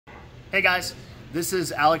Hey guys, this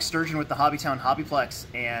is Alex Sturgeon with the HobbyTown HobbyPlex,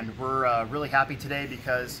 and we're really happy today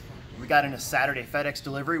because we got in a Saturday FedEx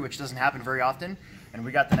delivery, which doesn't happen very often, and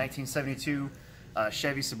we got the 1972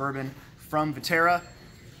 Chevy Suburban from Vaterra,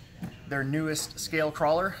 their newest scale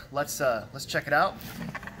crawler. Let's check it out.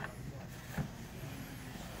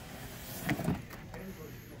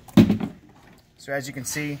 So as you can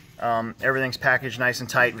see, everything's packaged nice and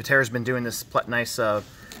tight. Vaterra's been doing this nice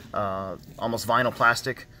almost vinyl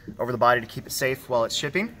plastic over the body to keep it safe while it's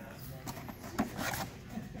shipping.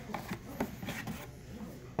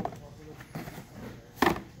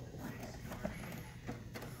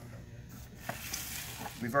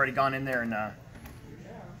 We've already gone in there and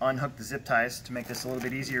unhooked the zip ties to make this a little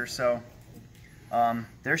bit easier. So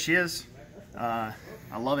there she is. I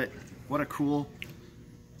love it. What a cool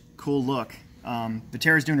look.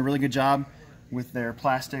 Vaterra's doing a really good job with their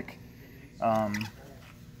plastic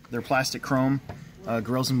chrome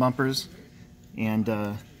grills and bumpers and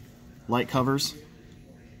light covers.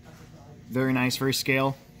 Very nice, very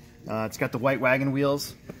scale. It's got the white wagon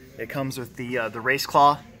wheels. It comes with the Race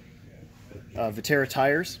Claw Vaterra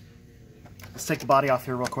tires. Let's take the body off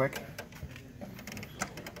here real quick.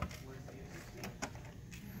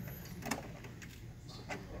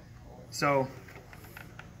 So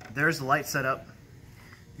there's the light setup.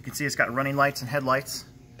 You can see it's got running lights and headlights,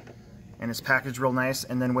 and it's packaged real nice.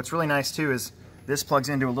 And then what's really nice too is this plugs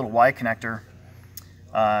into a little Y connector,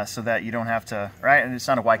 so that you don't have to, right? And it's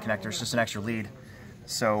not a Y connector, it's just an extra lead.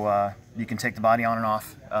 So you can take the body on and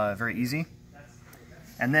off very easy.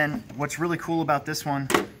 And then what's really cool about this one,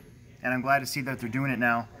 and I'm glad to see that they're doing it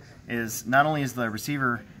now, is not only is the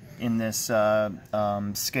receiver in this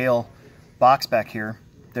scale box back here,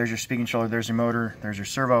 there's your speed controller, there's your motor, there's your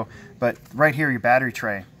servo, but right here, your battery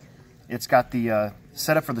tray. It's got the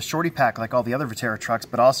setup for the shorty pack like all the other Vaterra trucks,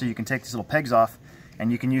 but also you can take these little pegs off and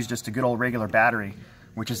you can use just a good old regular battery,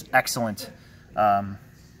 which is excellent. Some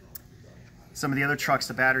of the other trucks,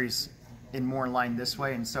 the battery's more in line this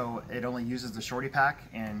way, and so it only uses the shorty pack,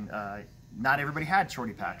 and not everybody had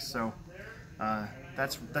shorty packs, so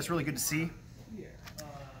that's really good to see.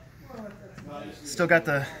 Still got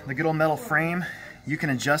the good old metal frame. You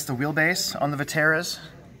can adjust the wheelbase on the Vaterras.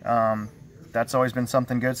 That's always been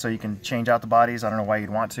something good, so you can change out the bodies. I don't know why you'd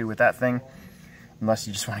want to with that thing, unless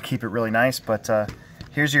you just want to keep it really nice. But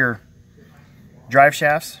here's your drive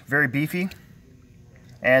shafts, very beefy,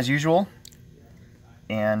 as usual.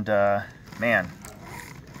 And man,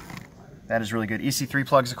 that is really good. EC3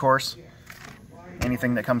 plugs, of course.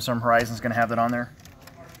 Anything that comes from Horizon is going to have that on there.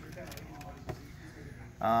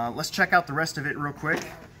 Let's check out the rest of it real quick.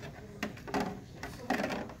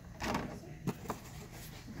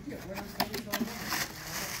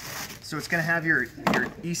 So it's going to have your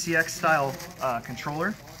ECX style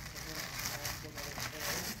controller,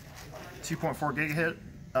 2.4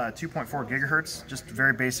 gigahertz, just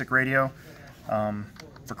very basic radio.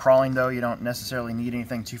 For crawling though, you don't necessarily need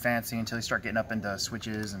anything too fancy until you start getting up into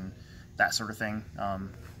switches and that sort of thing.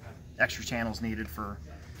 Extra channels needed for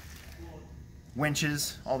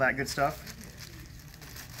winches, all that good stuff.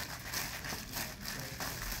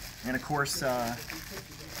 And of course,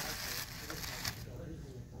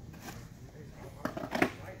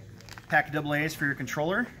 pack of AA's for your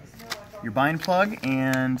controller, your bind plug,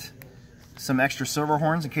 and some extra servo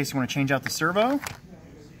horns in case you want to change out the servo.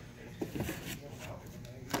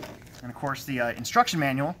 And of course the instruction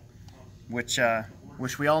manual, which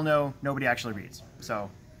we all know nobody actually reads.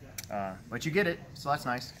 So, but you get it, so that's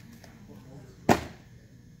nice.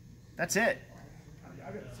 That's it.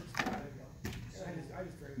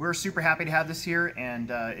 We're super happy to have this here,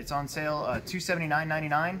 and it's on sale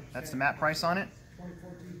 $279.99. That's the MAP price on it.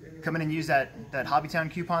 Come in and use that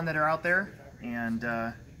HobbyTown coupon that are out there, and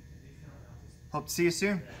hope to see you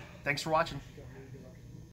soon. Thanks for watching.